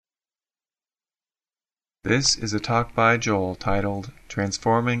This is a talk by Joel titled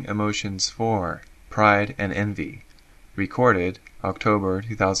Transforming Emotions 4, Pride and Envy, recorded October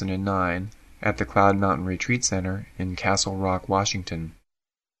 2009 at the Cloud Mountain Retreat Center in Castle Rock, Washington.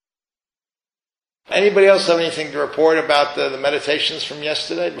 Anybody else have anything to report about the meditations from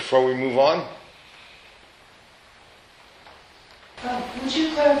yesterday before we move on? Would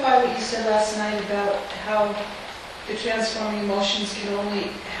you clarify what you said last night about how the transforming emotions can only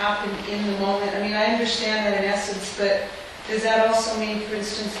happen in the moment? I mean, I understand that in essence, but does that also mean, for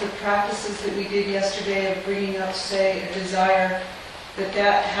instance, the practices that we did yesterday of bringing up, say, a desire,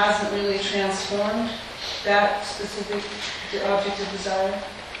 that hasn't really transformed that specific object of desire?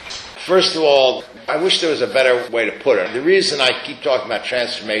 First of all, I wish there was a better way to put it. The reason I keep talking about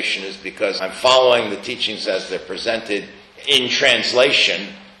transformation is because I'm following the teachings as they're presented in translation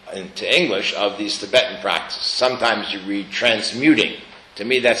into English of these Tibetan practices. Sometimes you read transmuting. To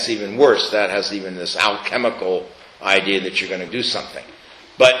me, that's even worse. That has even this alchemical idea that you're going to do something.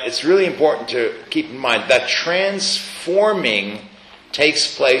 But it's really important to keep in mind that transforming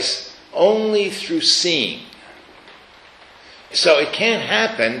takes place only through seeing. So it can't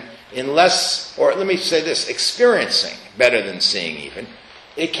happen unless, or let me say this, experiencing, better than seeing even.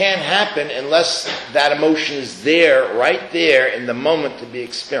 It can't happen unless that emotion is there, right there in the moment to be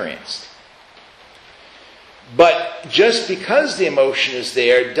experienced. But just because the emotion is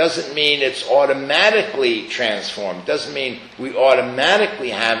there doesn't mean it's automatically transformed. Doesn't mean we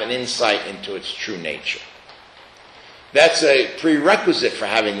automatically have an insight into its true nature. That's a prerequisite for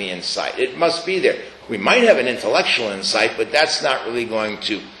having the insight. It must be there. We might have an intellectual insight, but that's not really going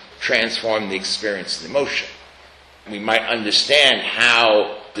to transform the experience of the emotion. We might understand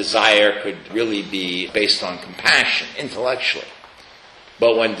how desire could really be based on compassion intellectually.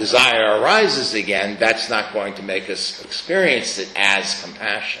 But when desire arises again, that's not going to make us experience it as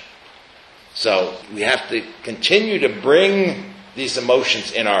compassion. So we have to continue to bring these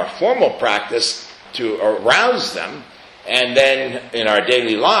emotions in our formal practice to arouse them. And then in our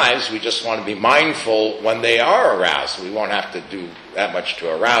daily lives, we just want to be mindful when they are aroused. We won't have to do that much to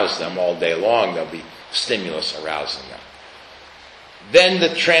arouse them all day long. There'll be stimulus arousing them. Then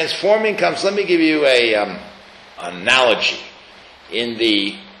the transforming comes. Let me give you an analogy. In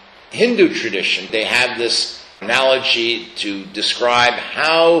the Hindu tradition, they have this analogy to describe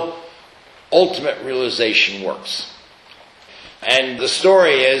how ultimate realization works. And the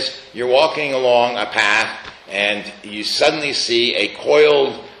story is, you're walking along a path and you suddenly see a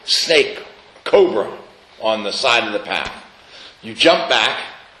coiled snake, cobra, on the side of the path. You jump back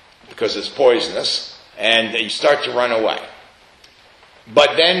because it's poisonous and you start to run away.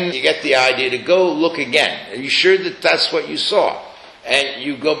 But then you get the idea to go look again. Are you sure that that's what you saw? And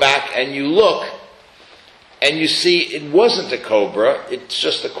you go back and you look and you see it wasn't a cobra, it's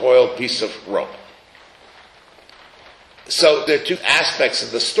just a coiled piece of rope. So there are two aspects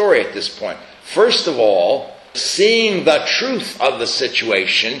of the story at this point. First of all, seeing the truth of the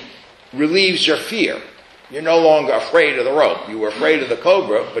situation relieves your fear. You're no longer afraid of the rope. You were afraid of the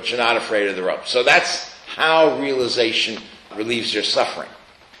cobra, but you're not afraid of the rope. So that's how realization relieves your suffering.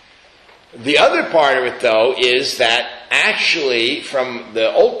 The other part of it, though, is that actually, from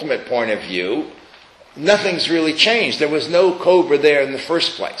the ultimate point of view, nothing's really changed. There was no cobra there in the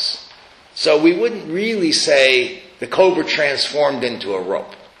first place. So we wouldn't really say the cobra transformed into a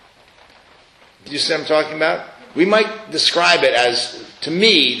rope. Do you see what I'm talking about? We might describe it as, to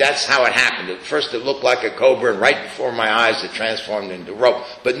me, that's how it happened. At first it looked like a cobra, and right before my eyes it transformed into rope.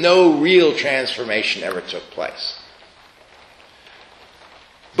 But no real transformation ever took place.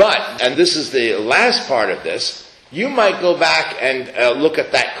 But, and this is the last part of this, you might go back and look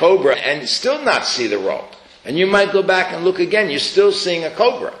at that cobra and still not see the rope. And you might go back and look again, you're still seeing a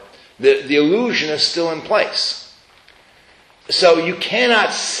cobra. The illusion is still in place. So you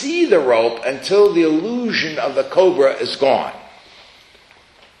cannot see the rope until the illusion of the cobra is gone.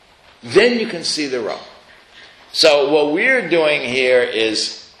 Then you can see the rope. So what we're doing here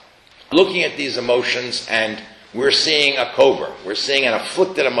is looking at these emotions, and we're seeing a cobra. We're seeing an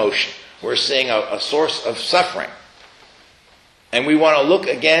afflicted emotion. We're seeing a source of suffering. And we want to look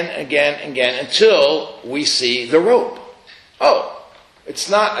again until we see the rope. Oh, it's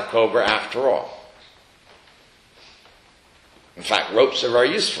not a cobra after all. In fact, ropes are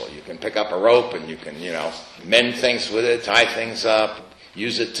very useful. You can pick up a rope and you can, mend things with it, tie things up,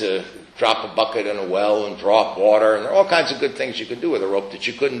 use it to drop a bucket in a well and draw up water. And there are all kinds of good things you can do with a rope that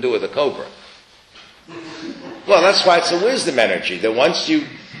you couldn't do with a cobra. Well, that's why it's a wisdom energy, that once you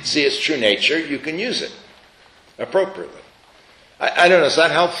see its true nature, you can use it appropriately. I don't know, is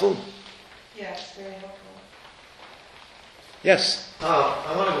that helpful? Yes, very helpful. Yes?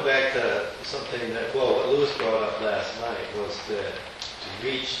 I want to go back to something that, well, what Louis brought up last night was that to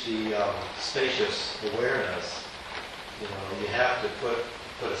reach the spacious awareness, you have to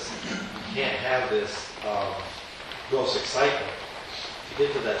you can't have this gross excitement to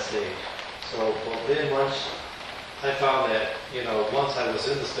get to that stage. So, well, then once I found that, once I was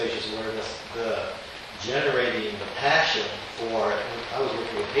in the spacious awareness, the generating the passion for it, I was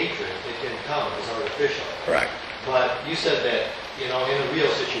working with hatred, it didn't come, it was artificial. Right. But you said that, in a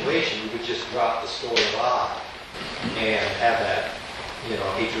real situation, you would just drop the story of I and have that,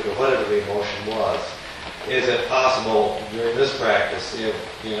 hatred or whatever the emotion was. Is it possible during this practice, if,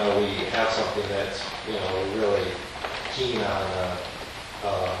 we have something that's, we're really keen on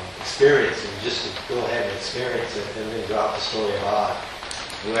experiencing, just to go ahead and experience it and then drop the story of I,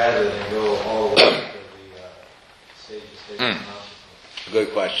 rather than go all the way to the stage of consciousness?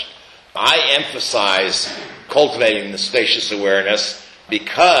 Good question. I emphasize cultivating the spacious awareness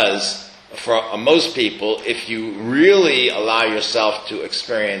because for most people, if you really allow yourself to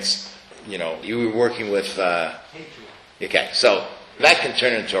experience, you were working with, okay, so that can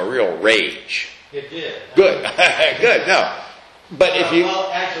turn into a real rage. It did. Good. Good, no. But if you...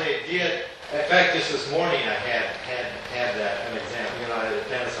 Well, actually it did. In fact, just this morning I had that, an example, I had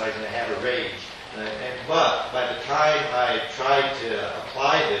fantasized and I had a rage. But by the time I tried to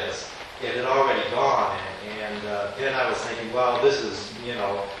apply this, it had already gone, and then I was thinking, well, this is,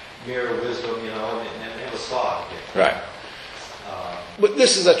 mirror wisdom, and it was thought. Right. But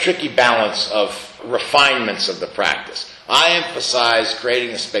this is a tricky balance of refinements of the practice. I emphasize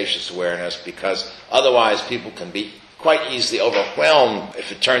creating a spacious awareness because otherwise people can be quite easily overwhelmed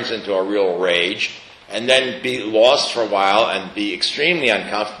if it turns into a real rage, and then be lost for a while and be extremely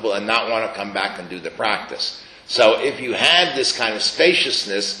uncomfortable and not want to come back and do the practice. So if you have this kind of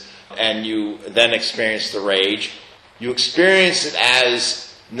spaciousness and you then experience the rage, you experience it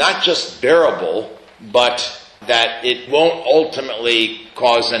as not just bearable, but that it won't ultimately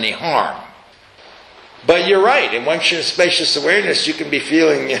cause any harm. But you're right, and once you're in spacious awareness, you can be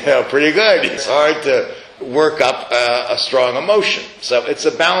feeling pretty good. It's hard to work up a strong emotion. So it's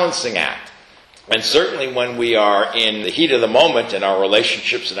a balancing act. And certainly when we are in the heat of the moment in our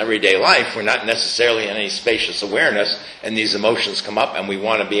relationships and everyday life, we're not necessarily in any spacious awareness, and these emotions come up, and we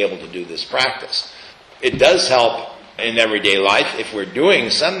want to be able to do this practice. It does help in everyday life if we're doing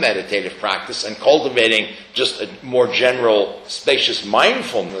some meditative practice and cultivating just a more general spacious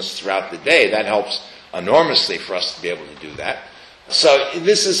mindfulness throughout the day. That helps enormously for us to be able to do that. So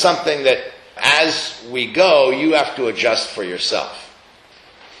this is something that as we go, you have to adjust for yourself.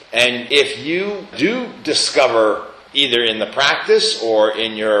 And if you do discover, either in the practice or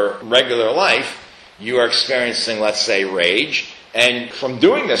in your regular life, you are experiencing, let's say, rage, and from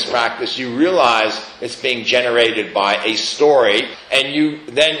doing this practice, you realize it's being generated by a story, and you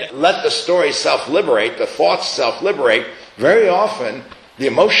then let the story self-liberate, the thoughts self-liberate, very often the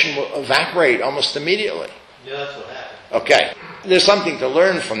emotion will evaporate almost immediately. Yeah, that's what happened. Okay. There's something to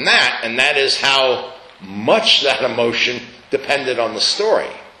learn from that, and that is how much that emotion depended on the story.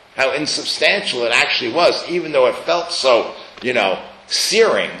 How insubstantial it actually was, even though it felt so,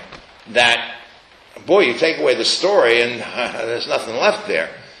 searing that, boy, you take away the story and there's nothing left there.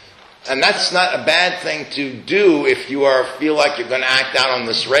 And that's not a bad thing to do if you feel like you're going to act out on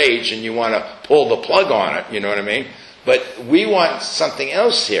this rage and you want to pull the plug on it, you know what I mean? But we want something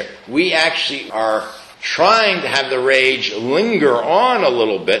else here. We actually are trying to have the rage linger on a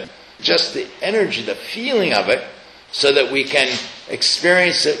little bit, just the energy, the feeling of it, so that we can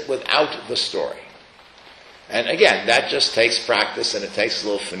experience it without the story. And again, that just takes practice, and it takes a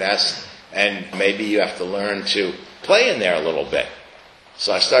little finesse, and maybe you have to learn to play in there a little bit.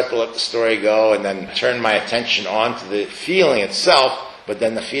 So I start to let the story go and then turn my attention on to the feeling itself, but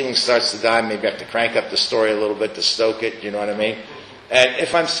then the feeling starts to die. Maybe I have to crank up the story a little bit to stoke it, you know what I mean? And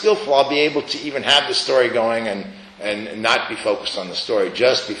if I'm skillful, I'll be able to even have the story going and not be focused on the story,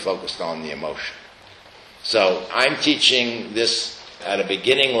 just be focused on the emotion. So I'm teaching this at a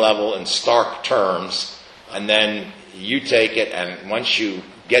beginning level in stark terms, and then you take it, and once you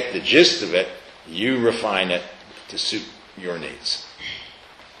get the gist of it, you refine it to suit your needs.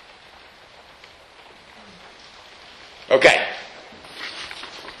 Okay.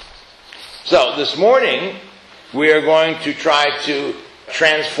 So this morning, we are going to try to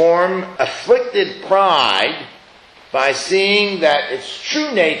transform afflicted pride by seeing that its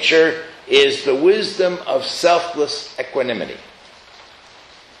true nature is the wisdom of selfless equanimity.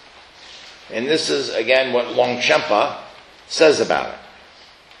 And this is, again, what Longchenpa says about it.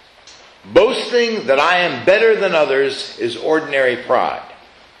 Boasting that I am better than others is ordinary pride.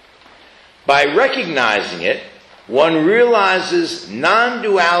 By recognizing it, one realizes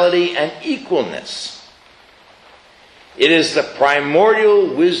non-duality and equalness. It is the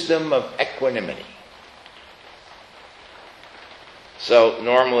primordial wisdom of equanimity. So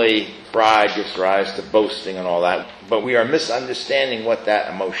normally pride gives rise to boasting and all that, but we are misunderstanding what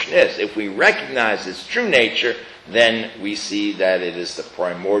that emotion is. If we recognize its true nature, then we see that it is the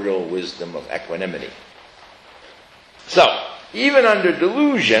primordial wisdom of equanimity. So, even under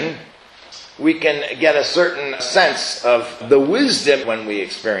delusion, we can get a certain sense of the wisdom when we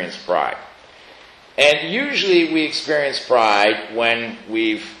experience pride. And usually we experience pride when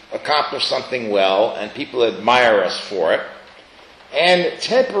we've accomplished something well and people admire us for it. And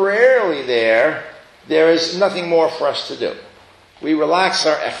temporarily there is nothing more for us to do. We relax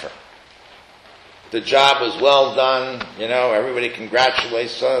our effort. The job was well done, everybody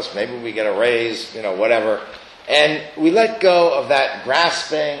congratulates us, maybe we get a raise, whatever. And we let go of that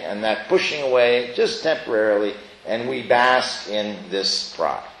grasping and that pushing away just temporarily, and we bask in this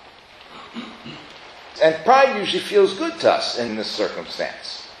pride. And pride usually feels good to us in this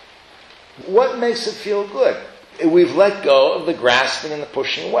circumstance. What makes it feel good? We've let go of the grasping and the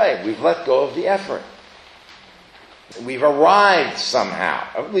pushing away. We've let go of the effort. We've arrived somehow,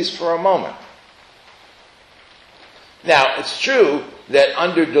 at least for a moment. Now, it's true that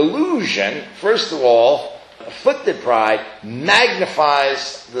under delusion, first of all, afflicted pride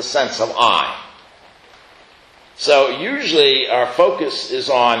magnifies the sense of I. So usually our focus is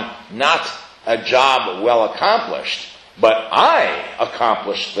on not a job well accomplished, but I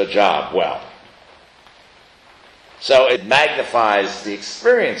accomplished the job well. So it magnifies the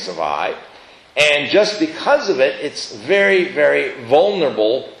experience of I, and just because of it, it's very, very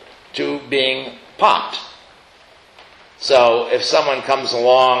vulnerable to being popped. So if someone comes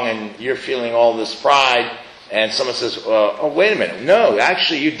along and you're feeling all this pride, and someone says, oh, wait a minute, no,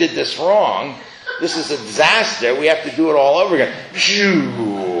 actually you did this wrong. This is a disaster. We have to do it all over again.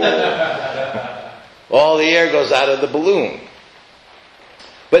 All the air goes out of the balloon.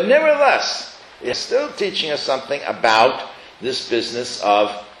 But nevertheless, it's still teaching us something about this business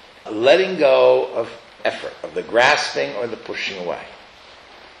of letting go of effort, of the grasping or the pushing away.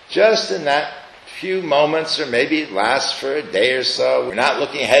 Just in that few moments, or maybe it lasts for a day or so. We're not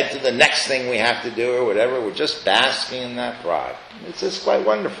looking ahead to the next thing we have to do or whatever. We're just basking in that pride. It's just quite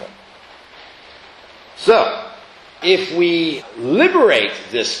wonderful. So, if we liberate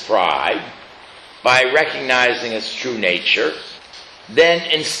this pride by recognizing its true nature,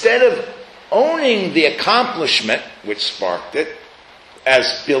 then instead of owning the accomplishment which sparked it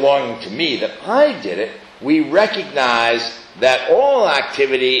as belonging to me, that I did it, we recognize that all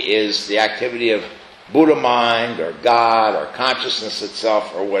activity is the activity of Buddha mind or God or consciousness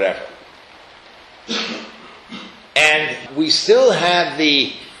itself or whatever. And we still have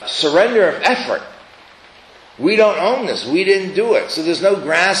the surrender of effort. We don't own this. We didn't do it. So there's no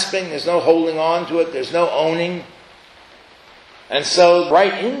grasping, there's no holding on to it, there's no owning. And so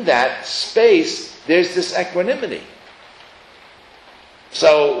right in that space, there's this equanimity.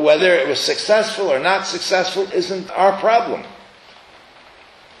 So whether it was successful or not successful isn't our problem.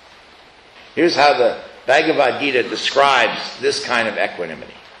 Here's how the Bhagavad Gita describes this kind of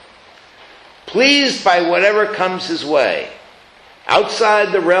equanimity. Pleased by whatever comes his way,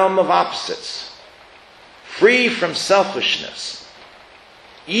 outside the realm of opposites, free from selfishness,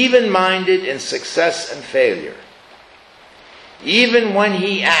 even-minded in success and failure. Even when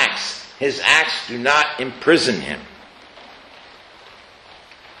he acts, his acts do not imprison him.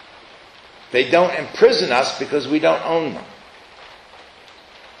 They don't imprison us because we don't own them.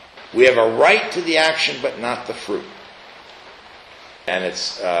 We have a right to the action, but not the fruit. And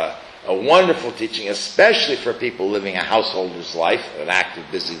it's a wonderful teaching, especially for people living a householder's life, an active,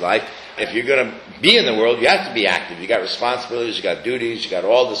 busy life. If you're going to be in the world, you have to be active. You got responsibilities, you got duties, you got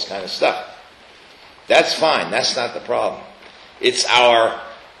all this kind of stuff. That's fine. That's not the problem. It's our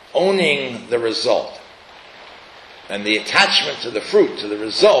owning the result. And the attachment to the fruit, to the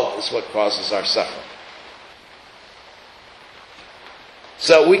result, is what causes our suffering.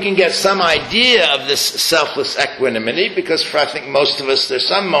 So we can get some idea of this selfless equanimity because for I think most of us, there's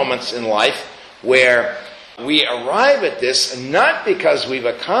some moments in life where we arrive at this not because we've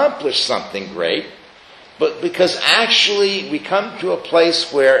accomplished something great, but because actually we come to a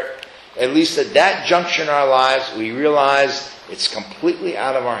place where, at least at that juncture in our lives, we realize it's completely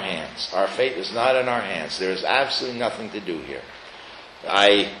out of our hands. Our fate is not in our hands. There is absolutely nothing to do here.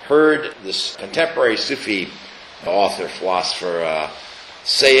 I heard this contemporary Sufi author, philosopher,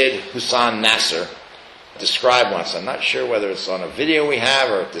 Sayyid Hussain Nasr, described once. I'm not sure whether it's on a video we have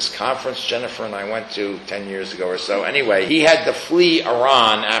or at this conference Jennifer and I went to 10 years ago or so. Anyway, he had to flee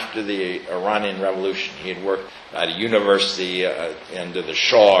Iran after the Iranian Revolution. He had worked at a university under the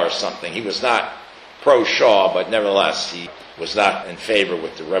Shah or something. He was not pro-Shah, but nevertheless, he was not in favor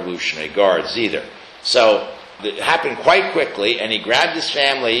with the Revolutionary Guards either. So it happened quite quickly, and he grabbed his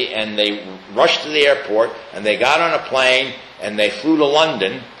family, and they rushed to the airport, and they got on a plane, and they flew to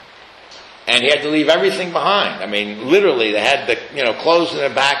London, and he had to leave everything behind. I mean, literally, they had the clothes in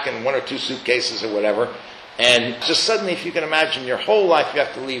their back and 1 or 2 suitcases or whatever, and just suddenly, if you can imagine, your whole life you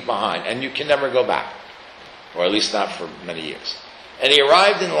have to leave behind, and you can never go back, or at least not for many years. And he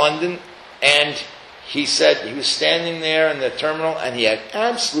arrived in London, and he said he was standing there in the terminal, and he had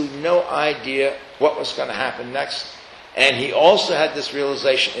absolutely no idea what was going to happen next. And he also had this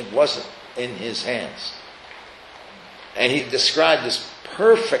realization it wasn't in his hands. And he described this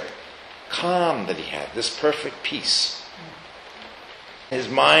perfect calm that he had, this perfect peace. His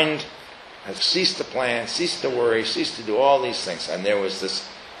mind had ceased to plan, ceased to worry, ceased to do all these things. And there was this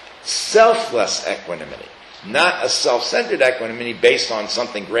selfless equanimity, not a self-centered equanimity based on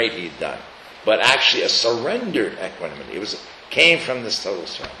something great he'd done, but actually a surrendered equanimity. It came from this total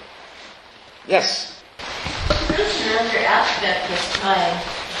surrender. Yes? There's another aspect of pride.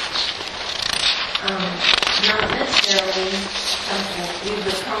 Not necessarily something you've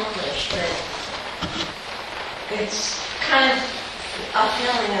accomplished, but it's kind of a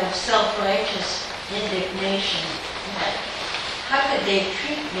feeling of self-righteous indignation. That how could they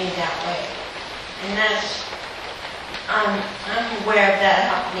treat me that way? And that's, I'm aware of that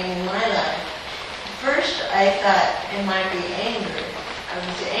happening in my life. First, I thought it might be anger. I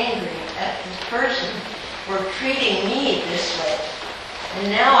was angry at this person for treating me this way.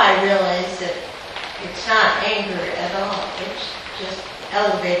 And now I realize that it's not anger at all. It's just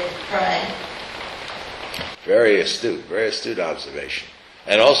elevated pride. Very astute observation.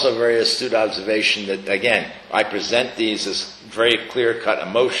 And also very astute observation that, again, I present these as very clear-cut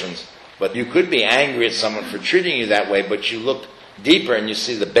emotions, but you could be angry at someone for treating you that way, but you look deeper and you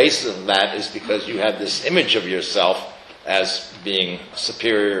see the basis of that is because you have this image of yourself as being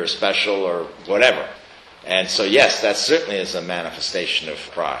superior or special or whatever. And so, yes, that certainly is a manifestation of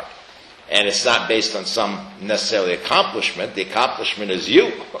pride. And it's not based on some necessarily accomplishment. The accomplishment is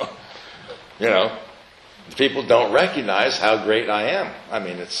you. People don't recognize how great I am. I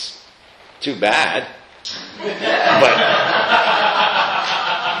mean, it's too bad. But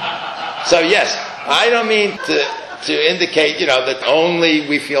so, yes, I don't mean to indicate, that only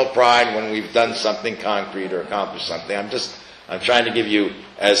we feel pride when we've done something concrete or accomplished something. I'm trying to give you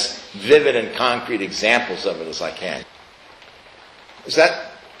as vivid and concrete examples of it as I can. Does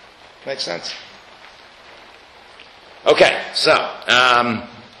that make sense? Okay, so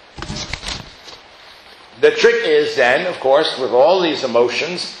the trick is then, of course, with all these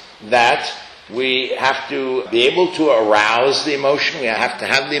emotions, that we have to be able to arouse the emotion. We have to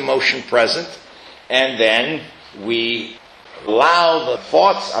have the emotion present, and then we allow the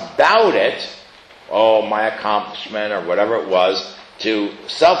thoughts about it, my accomplishment or whatever it was, to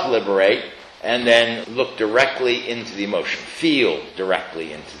self-liberate and then look directly into the emotion, feel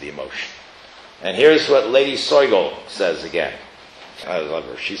directly into the emotion. And here's what Lady Soigel says again. I love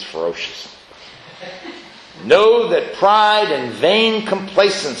her. She's ferocious. Know that pride and vain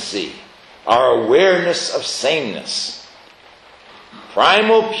complacency are awareness of sameness.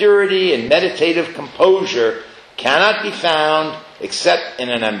 Primal purity and meditative composure cannot be found except in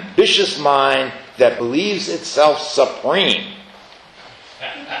an ambitious mind that believes itself supreme.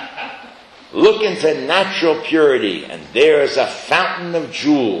 Look into natural purity, and there is a fountain of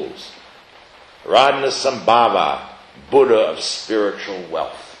jewels. Radhasambhava, Buddha of spiritual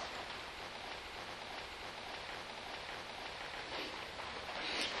wealth.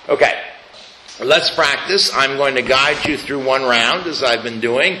 Okay, let's practice. I'm going to guide you through one round, as I've been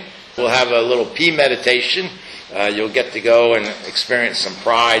doing. We'll have a little pee meditation. You'll get to go and experience some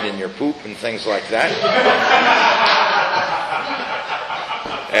pride in your poop and things like that.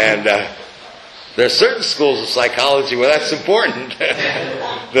 And there are certain schools of psychology where that's important.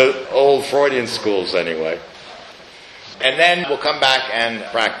 The old Freudian schools, anyway. And then we'll come back and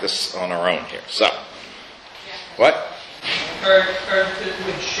practice on our own here. So, what?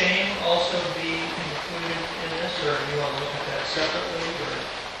 Would shame also be included in this, or do you want to look at that separately? Or?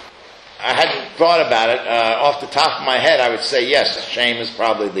 I hadn't thought about it. Off the top of my head, I would say yes, shame is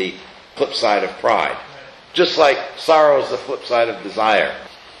probably the flip side of pride. Just like sorrow is the flip side of desire.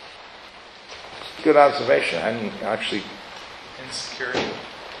 Good observation. I didn't actually...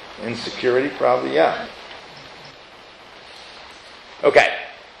 Insecurity, probably, yeah. Okay.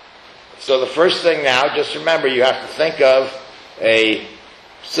 So the first thing now, just remember, you have to think of a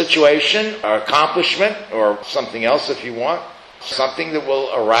situation or accomplishment or something else if you want, something that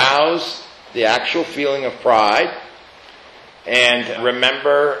will arouse the actual feeling of pride. And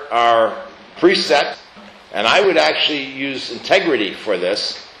remember our precept, and I would actually use integrity for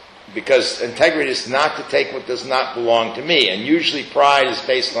this, because integrity is not to take what does not belong to me. And usually pride is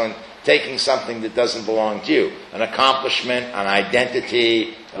based on taking something that doesn't belong to you, an accomplishment, an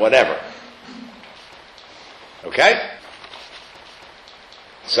identity, whatever. Okay?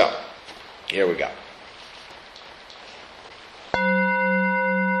 So, here we go.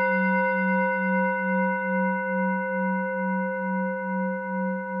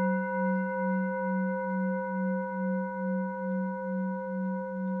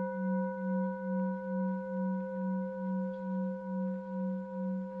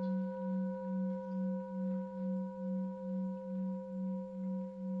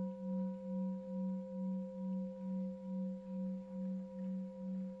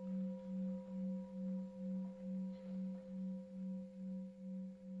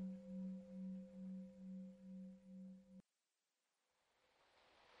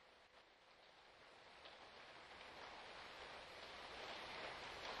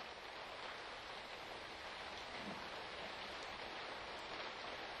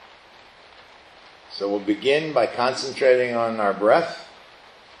 So we'll begin by concentrating on our breath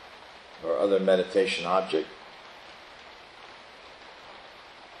or other meditation object.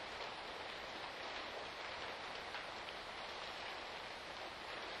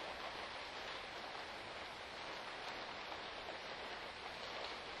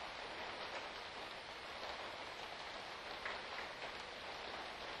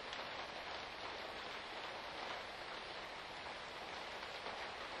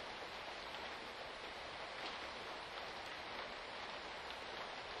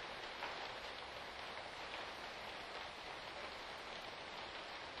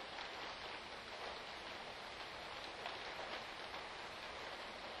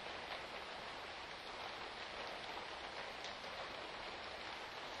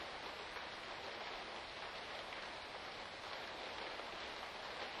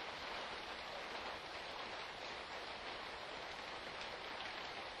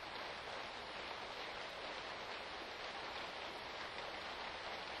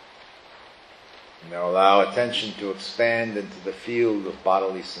 Now allow attention to expand into the field of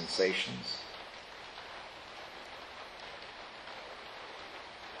bodily sensations.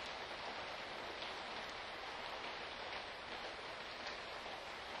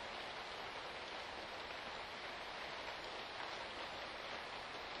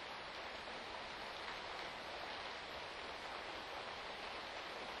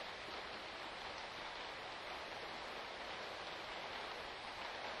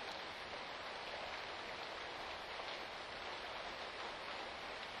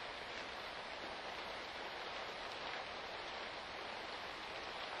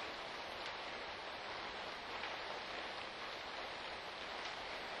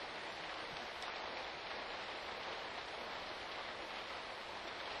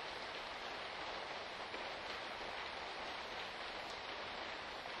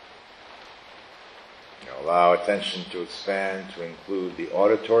 Allow attention to expand to include the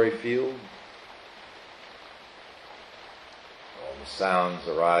auditory field, all the sounds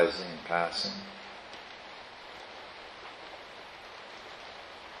arising and passing.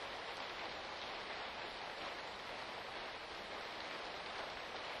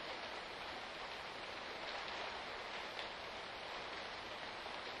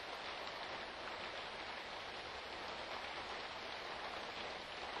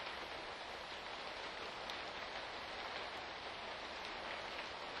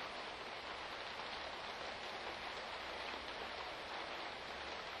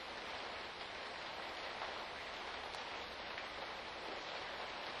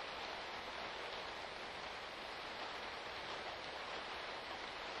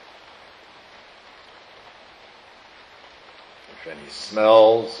 If any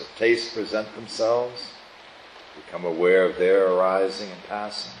smells or tastes present themselves, become aware of their arising and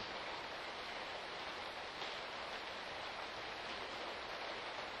passing.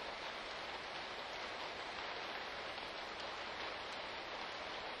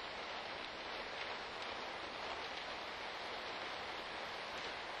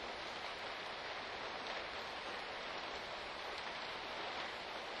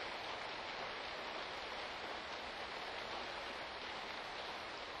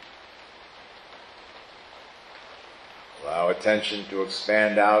 Allow attention to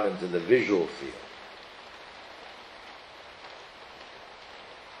expand out into the visual field.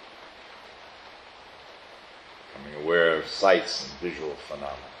 becoming aware of sights and visual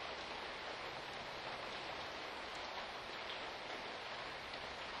phenomena.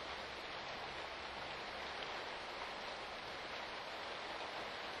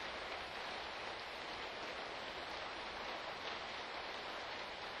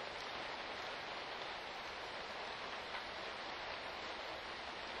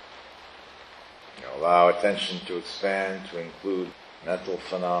 Allow attention to expand to include mental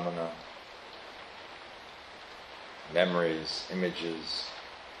phenomena, memories, images,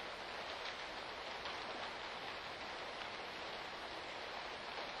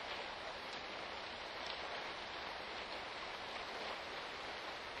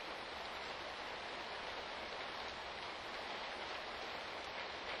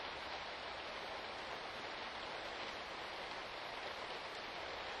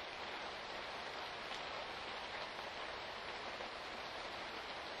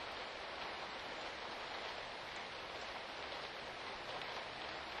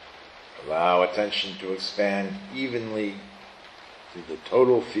 allow attention to expand evenly through the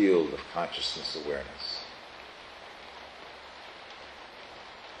total field of consciousness awareness.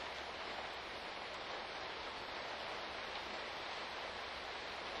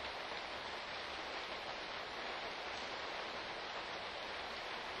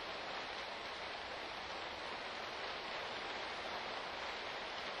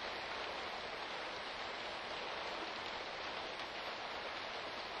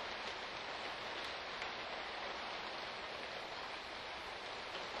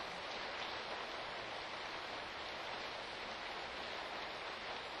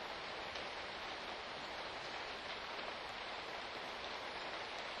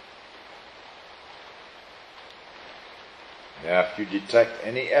 Now, if you detect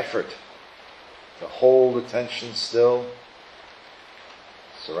any effort to hold attention still,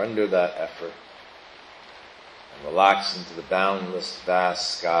 surrender that effort and relax into the boundless,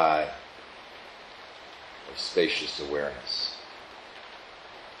 vast sky of spacious awareness.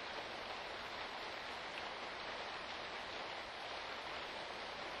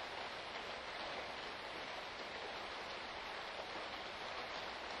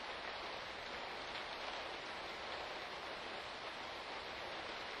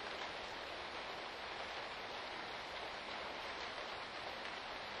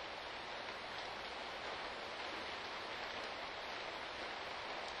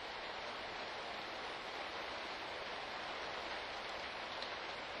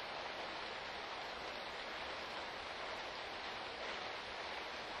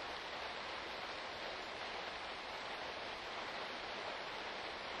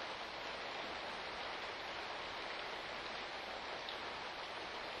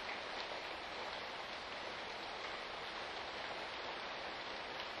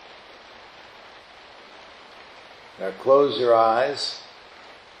 Now close your eyes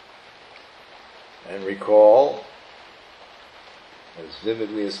and recall as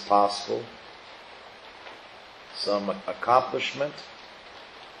vividly as possible some accomplishment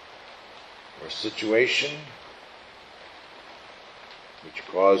or situation which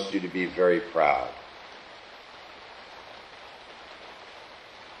caused you to be very proud.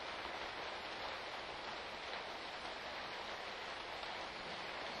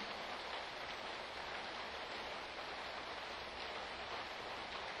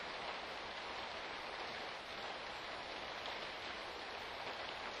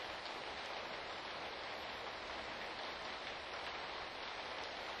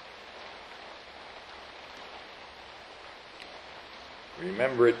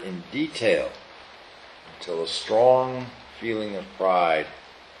 Remember it in detail until a strong feeling of pride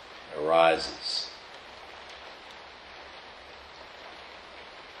arises.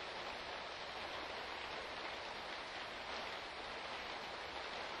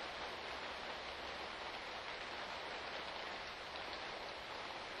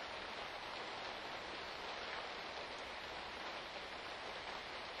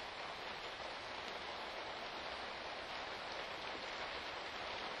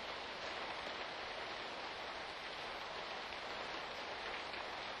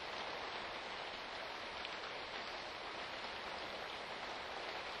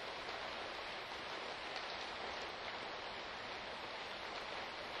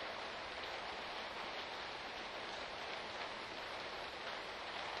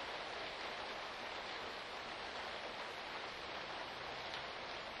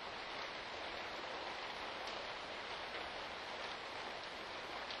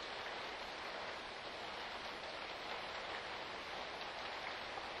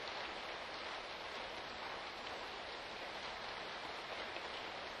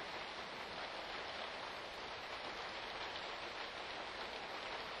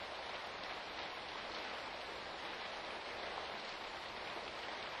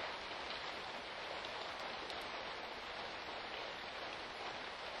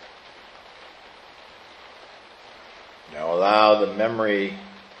 Now allow the memory and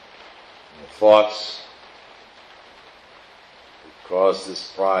the thoughts that cause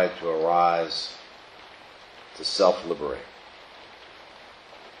this pride to arise to self-liberate.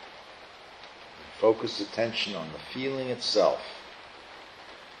 Focus attention on the feeling itself.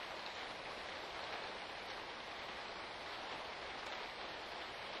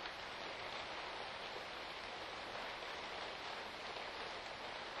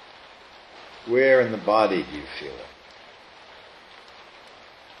 Where in the body do you feel it?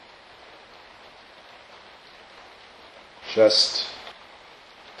 Chest,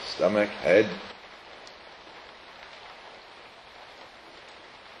 stomach, head?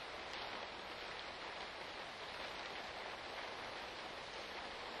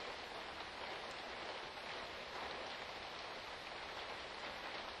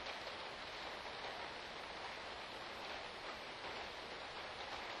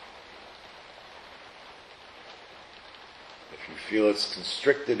 If you feel it's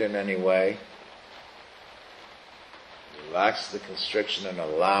constricted in any way, relax the constriction and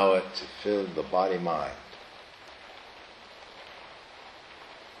allow it to fill the body-mind.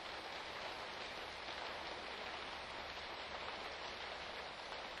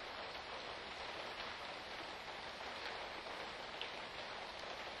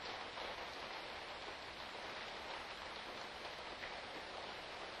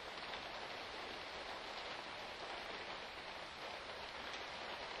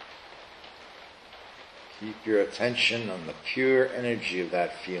 Keep your attention on the pure energy of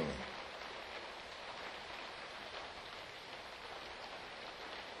that feeling.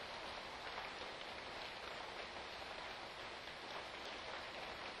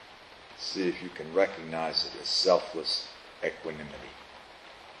 See if you can recognize it as selfless equanimity.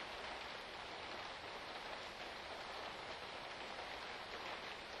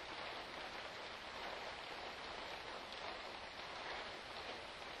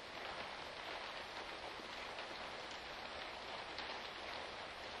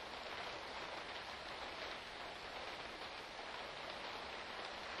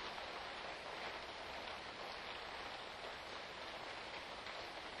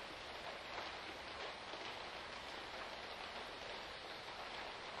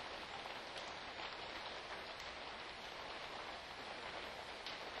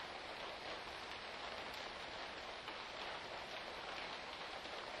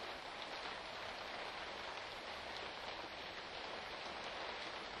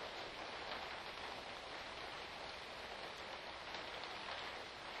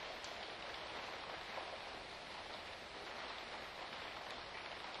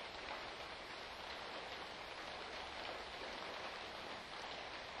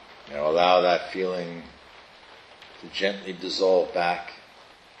 Now allow that feeling to gently dissolve back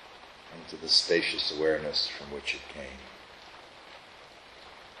into the spacious awareness from which it came.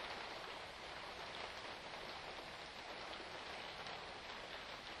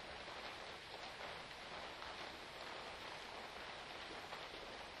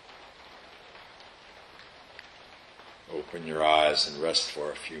 Open your eyes and rest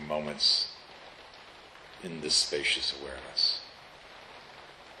for a few moments in this spacious awareness.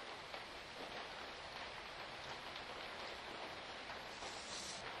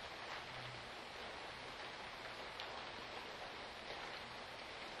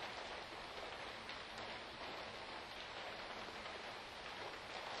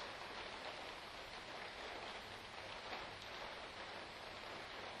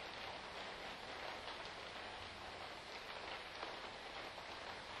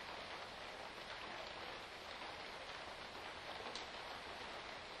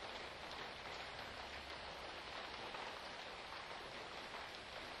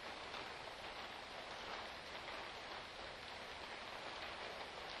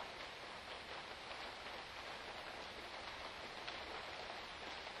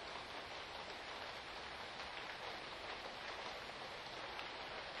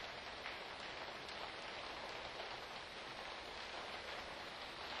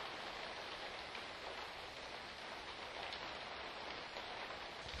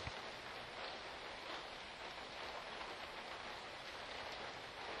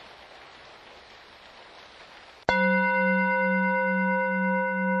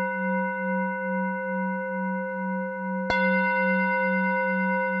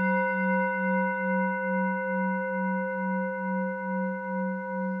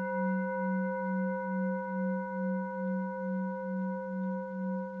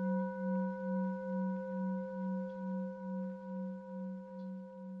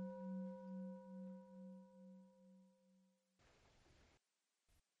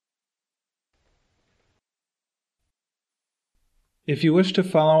 If you wish to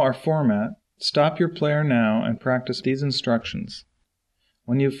follow our format, stop your player now and practice these instructions.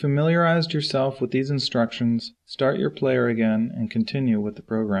 When you've familiarized yourself with these instructions, start your player again and continue with the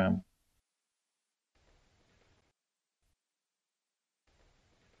program.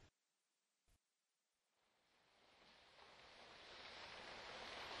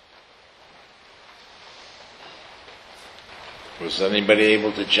 Was anybody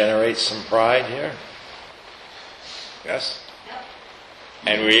able to generate some pride here? Yes? Yep.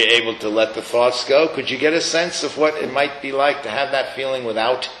 And were you able to let the thoughts go? Could you get a sense of what it might be like to have that feeling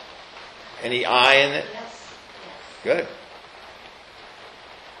without any I in it? Yes. Good.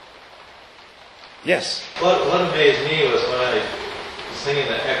 Yes? What amazed me was when I was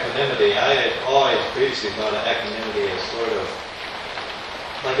thinking of equanimity. I had always previously thought of equanimity as sort of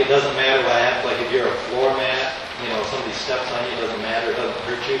like it doesn't matter what happens. Like if you're a floor mat, somebody steps on you, it doesn't matter, it doesn't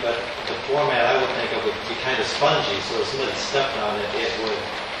hurt you. But the floor mat I would think of would be kind of spongy, so if somebody stepped on it,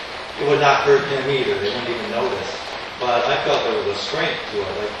 it would not hurt them either. They wouldn't even notice. But I felt there was a strength to it,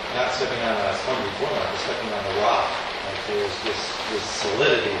 like not stepping on a spongy floor mat, but stepping on a rock. Like there was this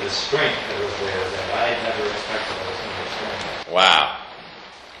solidity, this strength that was there that I had never expected I was going to experience. Wow.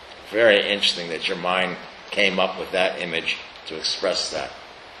 Very interesting that your mind came up with that image to express that.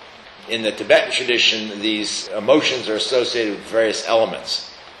 In the Tibetan tradition, these emotions are associated with various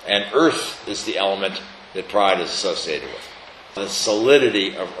elements, and earth is the element that pride is associated with. The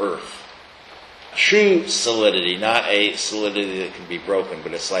solidity of earth. True solidity, not a solidity that can be broken,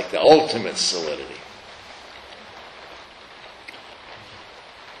 but it's like the ultimate solidity.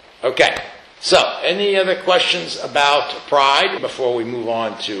 Okay, so any other questions about pride before we move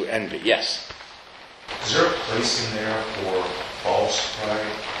on to envy? Yes? Is there a place in there for false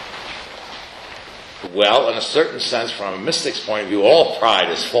pride? Well, in a certain sense, from a mystic's point of view, all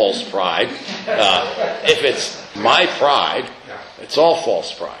pride is false pride. If it's my pride, it's all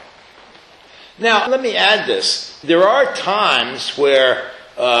false pride. Now, let me add this. There are times where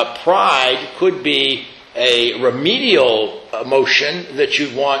pride could be a remedial emotion that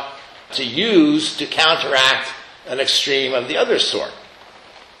you'd want to use to counteract an extreme of the other sort.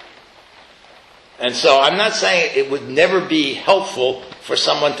 And so I'm not saying it would never be helpful for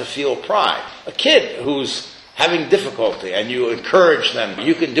someone to feel pride. A kid who's having difficulty and you encourage them,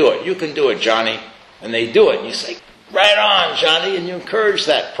 you can do it, Johnny. And they do it. And you say, right on, Johnny, and you encourage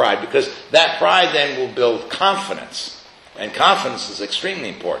that pride because that pride then will build confidence. And confidence is extremely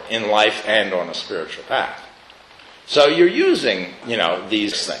important in life and on a spiritual path. So you're using,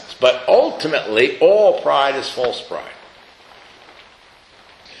 these things. But ultimately, all pride is false pride.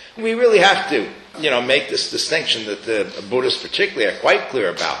 We really have to, make this distinction that the Buddhists particularly are quite clear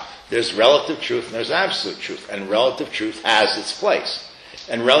about. There's relative truth and there's absolute truth. And relative truth has its place.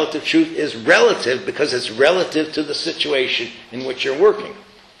 And relative truth is relative because it's relative to the situation in which you're working.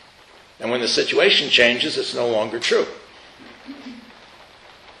 And when the situation changes, it's no longer true.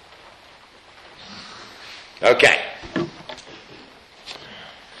 Okay.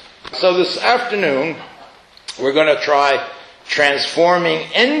 So this afternoon, we're going to try transforming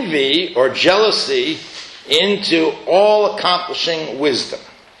envy or jealousy into all-accomplishing wisdom.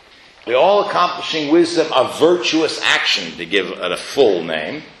 The all-accomplishing wisdom of virtuous action, to give it a full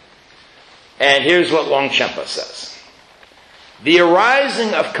name. And here's what Longchenpa says. The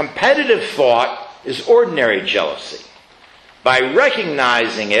arising of competitive thought is ordinary jealousy. By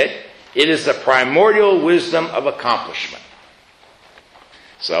recognizing it, it is the primordial wisdom of accomplishment.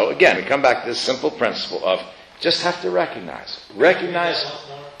 So again, we come back to this simple principle of just have to recognize. Recognize.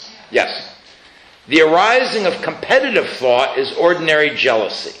 Yes. The arising of competitive thought is ordinary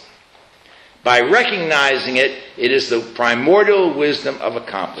jealousy. By recognizing it, it is the primordial wisdom of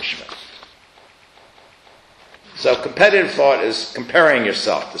accomplishment. So competitive thought is comparing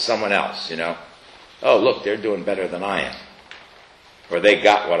yourself to someone else, Oh, look, they're doing better than I am. Or they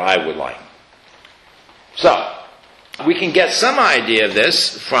got what I would like. So, we can get some idea of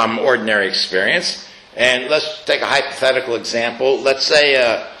this from ordinary experience. And let's take a hypothetical example. Let's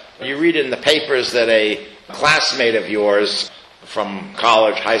say you read in the papers that a classmate of yours from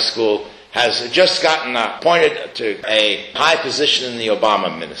college, high school, has just gotten appointed to a high position in the Obama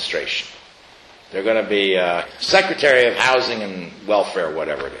administration. They're going to be Secretary of Housing and Welfare,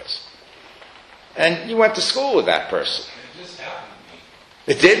 whatever it is. And you went to school with that person. It just happened to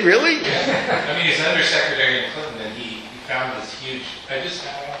me. It did, really? Yeah. I mean, he's undersecretary in Clinton, and he found this huge... I just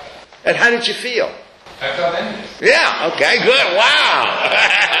found out that. And how did you feel? I felt envious. Yeah, okay, good, wow.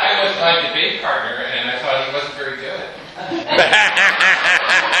 I was my debate partner, and I thought he wasn't very good. He's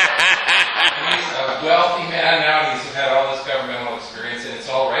a wealthy man now, and he's had all this governmental experience, and it's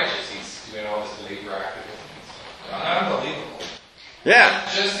all righteous. He's doing all this labor activism. Unbelievable. Yeah.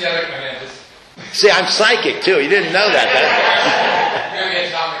 Just the other, just See, I'm psychic too. You didn't know that. you're the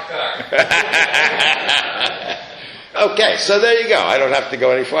atomic clock. Okay, so there you go. I don't have to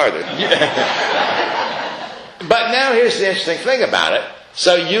go any farther. But now here's the interesting thing about it.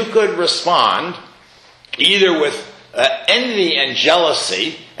 So you could respond either with envy and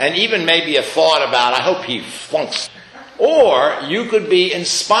jealousy, and even maybe a thought about, I hope he flunks. Or you could be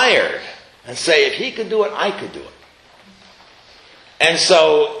inspired and say, if he could do it, I could do it. And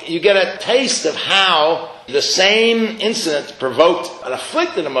so you get a taste of how the same incident provoked an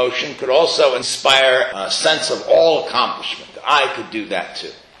afflicted emotion could also inspire a sense of all accomplishment. That I could do that too.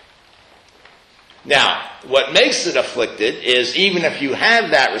 Now, what makes it afflicted is even if you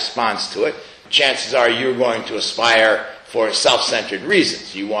have that response to it, chances are you're going to aspire for self-centered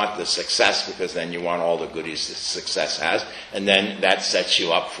reasons. You want the success because then you want all the goodies that success has, and then that sets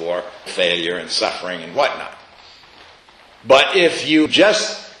you up for failure and suffering and whatnot. But if you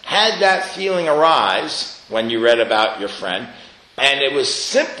just had that feeling arise when you read about your friend, and it was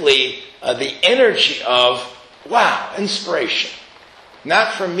simply the energy of, wow, inspiration.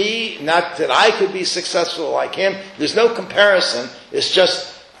 Not for me, not that I could be successful like him. There's no comparison. It's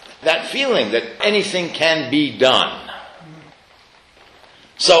just that feeling that anything can be done.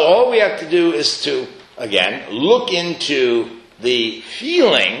 So all we have to do is to, again, look into the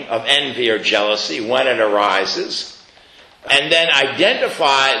feeling of envy or jealousy when it arises, and then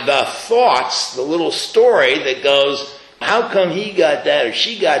identify the thoughts, the little story that goes, how come he got that or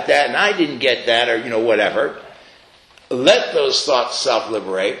she got that and I didn't get that, or whatever. Let those thoughts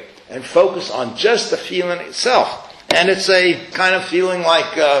self-liberate and focus on just the feeling itself. And it's a kind of feeling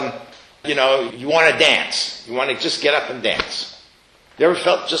like, you want to dance. You want to just get up and dance. You ever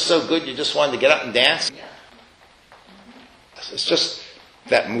felt just so good you just wanted to get up and dance? It's just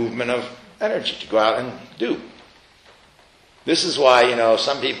that movement of energy to go out and do. This is why,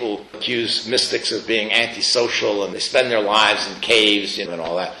 some people accuse mystics of being antisocial and they spend their lives in caves, and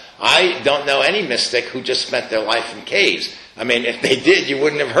all that. I don't know any mystic who just spent their life in caves. I mean, if they did, you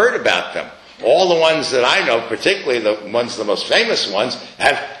wouldn't have heard about them. All the ones that I know, particularly the most famous ones,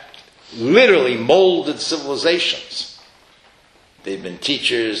 have literally molded civilizations. They've been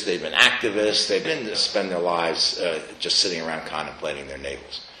teachers, they've been activists, they've been to spend their lives just sitting around contemplating their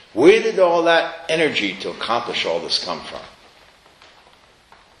navels. Where did all that energy to accomplish all this come from?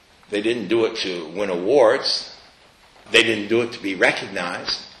 They didn't do it to win awards. They didn't do it to be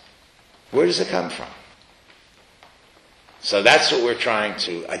recognized. Where does it come from? So that's what we're trying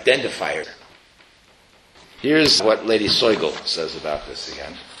to identify here. Here's what Lady Soigel says about this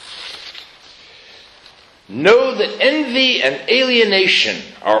again. Know that envy and alienation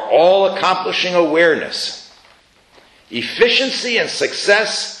are all accomplishing awareness. Efficiency and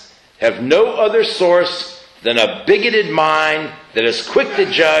success have no other source than a bigoted mind that is quick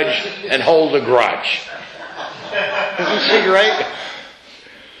to judge and hold a grudge. Isn't she great?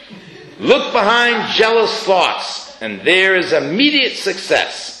 Look behind jealous thoughts, and there is immediate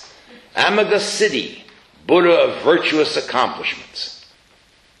success. Amiga Siddhi, Buddha of virtuous accomplishments.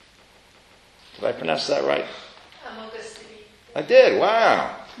 Did I pronounce that right? Amiga Siddhi. I did,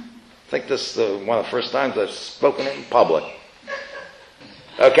 wow. I think this is one of the first times I've spoken in public.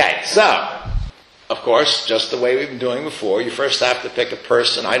 Okay, so, of course, just the way we've been doing before, you first have to pick a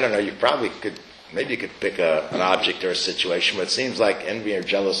person. I don't know, maybe you could pick an object or a situation, but it seems like envy or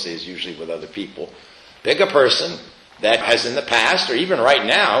jealousy is usually with other people. Pick a person that has in the past, or even right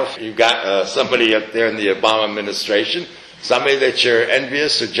now, if you've got somebody up there in the Obama administration, somebody that you're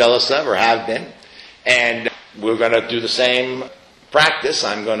envious or jealous of or have been, and we're going to do the same practice.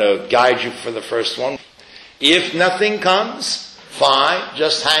 I'm going to guide you for the first one. If nothing comes, fine,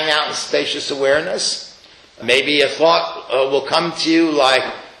 just hang out in spacious awareness. Maybe a thought will come to you like,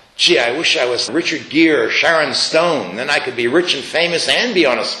 gee, I wish I was Richard Gere or Sharon Stone. Then I could be rich and famous and be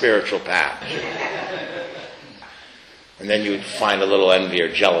on a spiritual path. And then you would find a little envy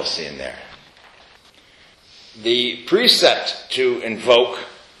or jealousy in there. The precept to invoke,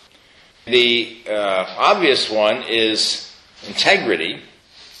 the obvious one is integrity,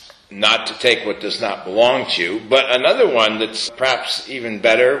 not to take what does not belong to you. But another one that's perhaps even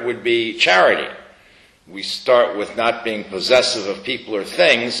better would be charity. We start with not being possessive of people or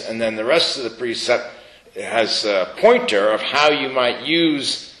things, and then the rest of the precept has a pointer of how you might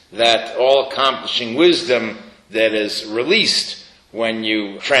use that all-accomplishing wisdom that is released when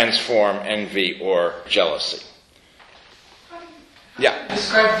you transform envy or jealousy. Yeah?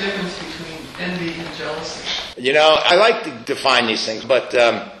 Describe the difference between envy and jealousy. I like to define these things, but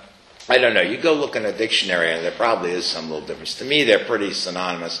I don't know. You go look in a dictionary, and there probably is some little difference. To me, they're pretty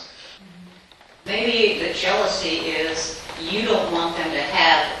synonymous. Maybe the jealousy is you don't want them to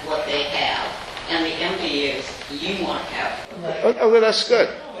have what they have, and the envy is you want to have. Oh, well, that's good.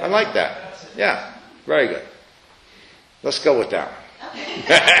 I like that. Yeah, very good. Let's go with that one.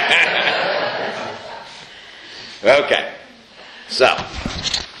 Okay. So,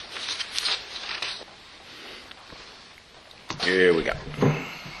 here we go.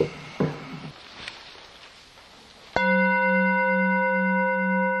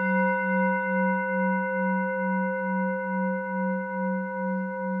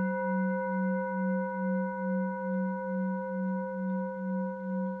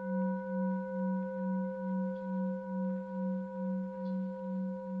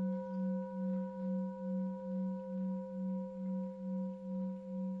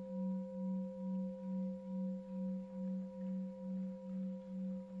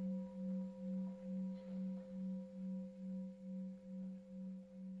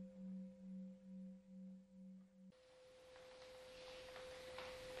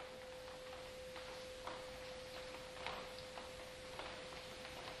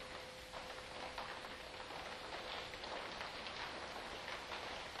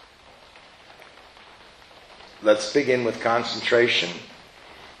 Let's begin with concentration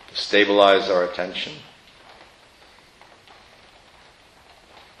to stabilize our attention.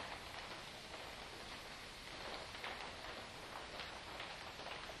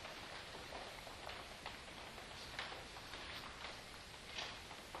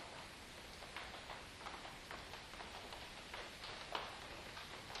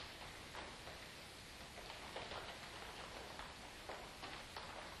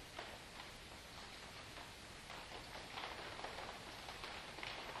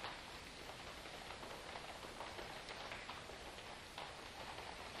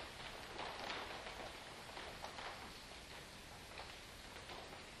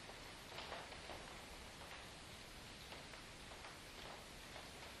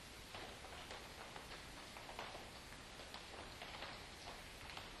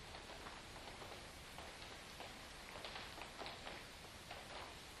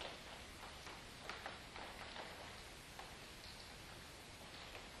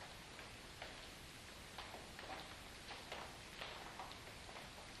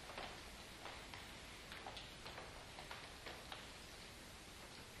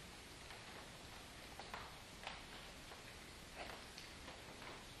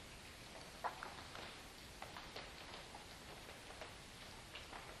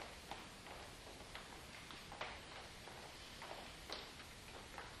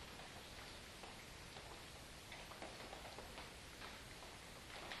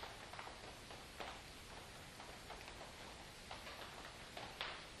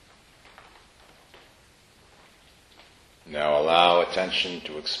 Now allow attention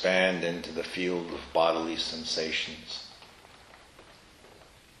to expand into the field of bodily sensations.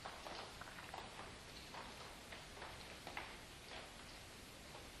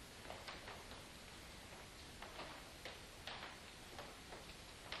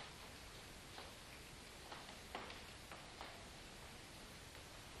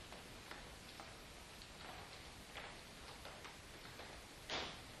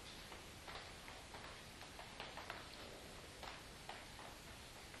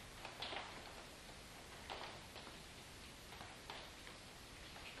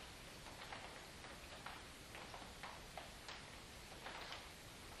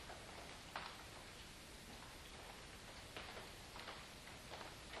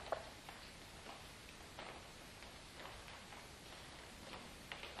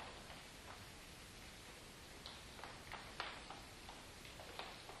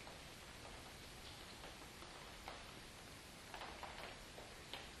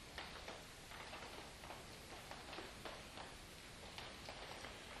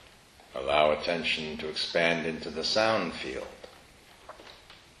 Allow attention to expand into the sound field,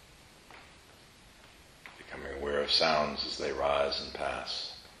 becoming aware of sounds as they rise and pass.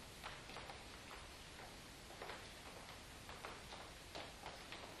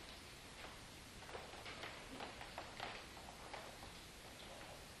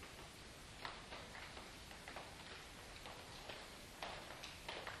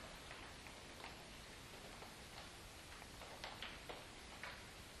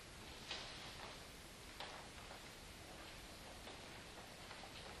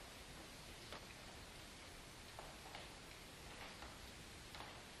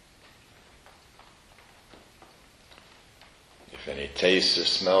 If any tastes or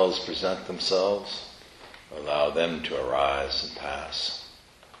smells present themselves, allow them to arise and pass.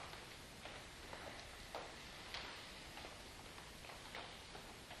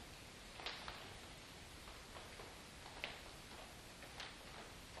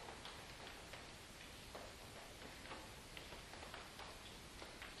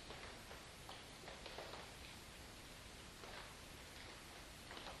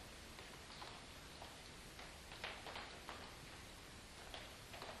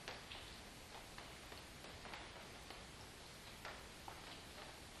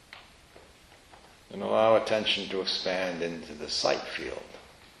 And allow attention to expand into the sight field,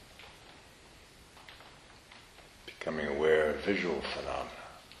 becoming aware of visual phenomena.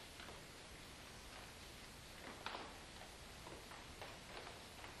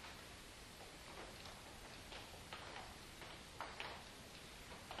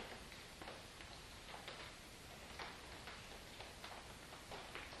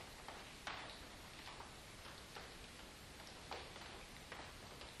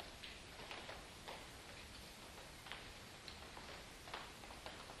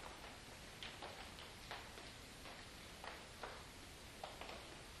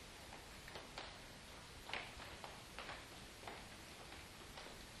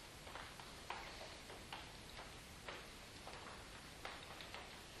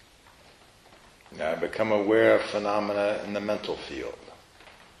 Now become aware of phenomena in the mental field.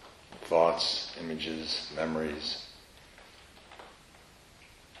 Thoughts, images, memories,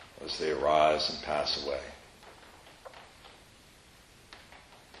 as they arise and pass away.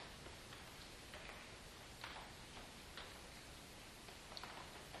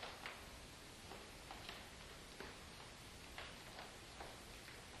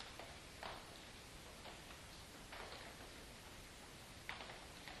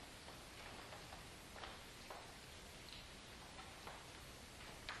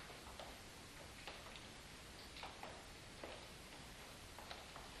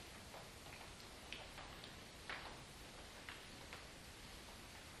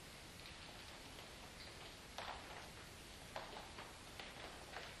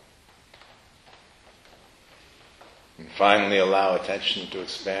 And finally, allow attention to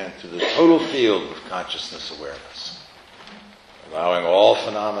expand to the total field of consciousness awareness, allowing all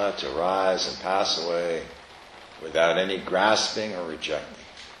phenomena to rise and pass away without any grasping or rejecting.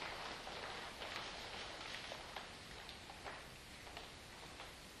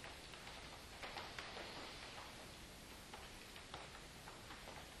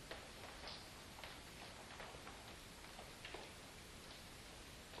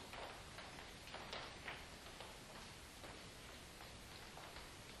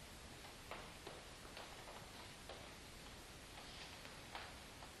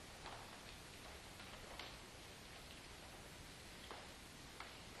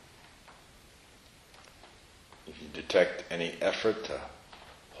 If you detect any effort to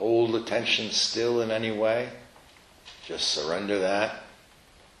hold attention still in any way, just surrender that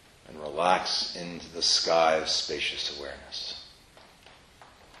and relax into the sky of spacious awareness.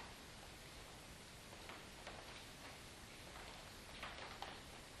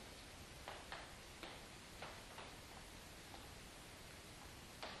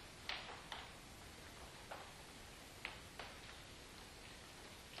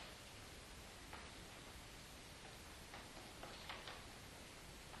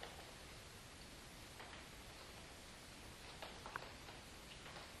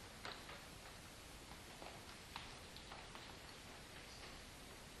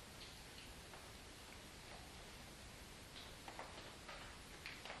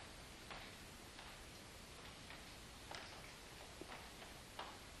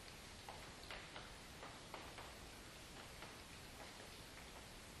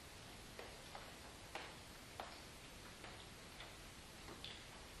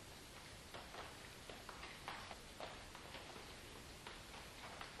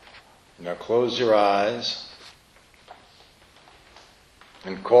 Now close your eyes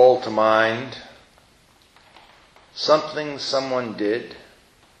and call to mind something someone did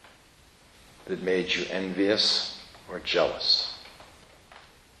that made you envious or jealous.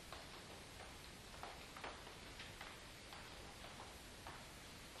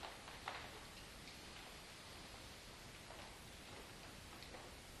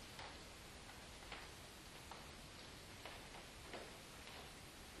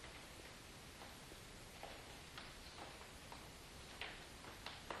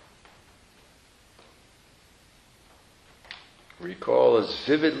 Recall as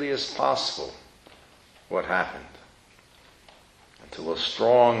vividly as possible what happened until a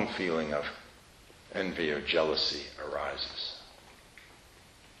strong feeling of envy or jealousy arises.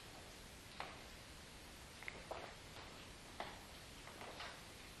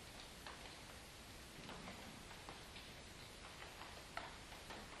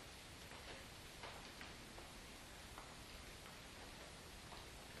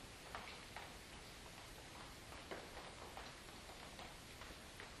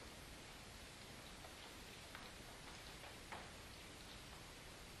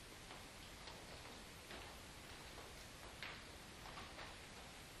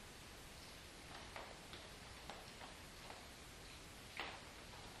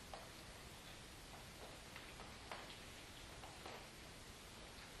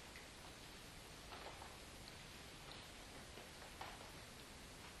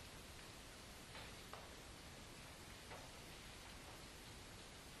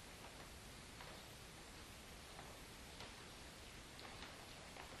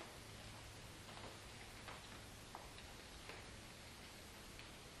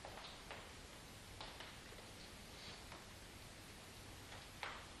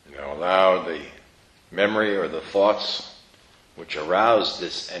 allow the memory or the thoughts which arouse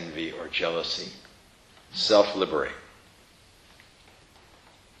this envy or jealousy self-liberate.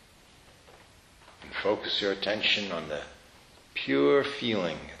 And focus your attention on the pure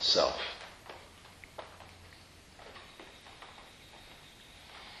feeling itself.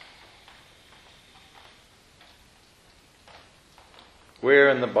 Where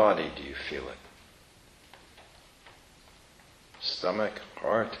in the body do you feel it? Stomach,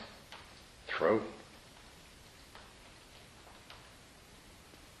 heart, throat?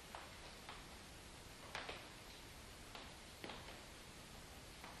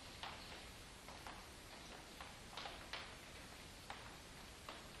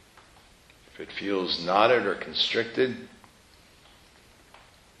 If it feels knotted or constricted,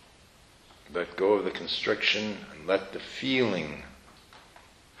 let go of the constriction and let the feeling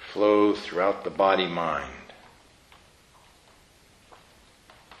flow throughout the body-mind.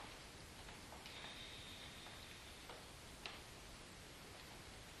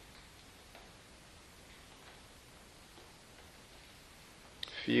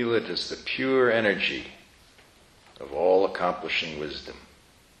 Feel it as the pure energy of all-accomplishing wisdom.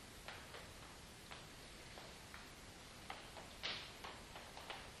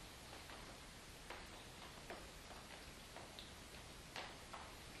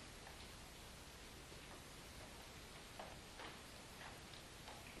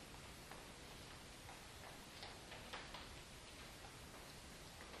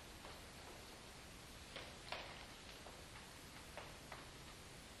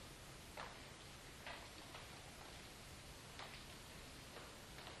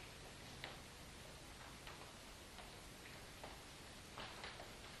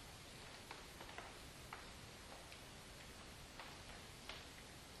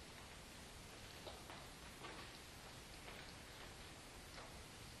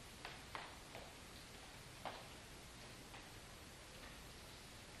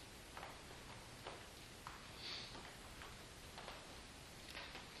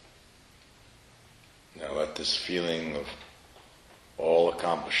 Now let this feeling of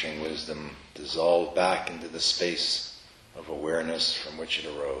all-accomplishing wisdom dissolve back into the space of awareness from which it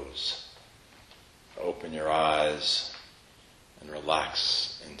arose. Open your eyes and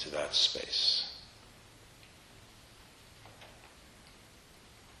relax into that space.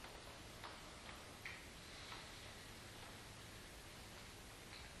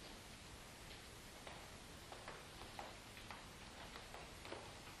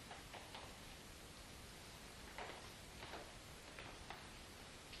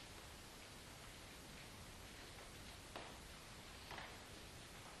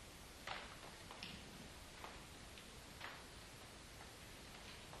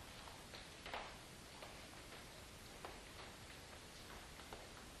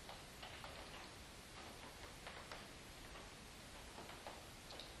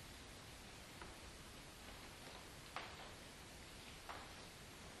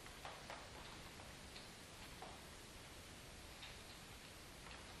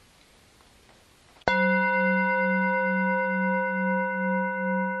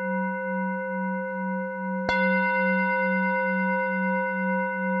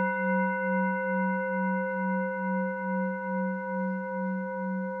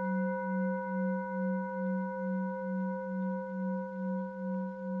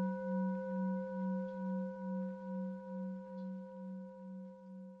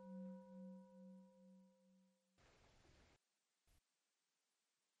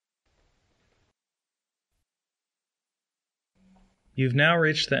 You've now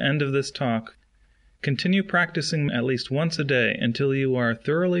reached the end of this talk. Continue practicing at least once a day until you are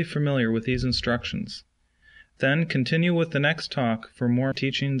thoroughly familiar with these instructions. Then continue with the next talk for more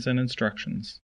teachings and instructions.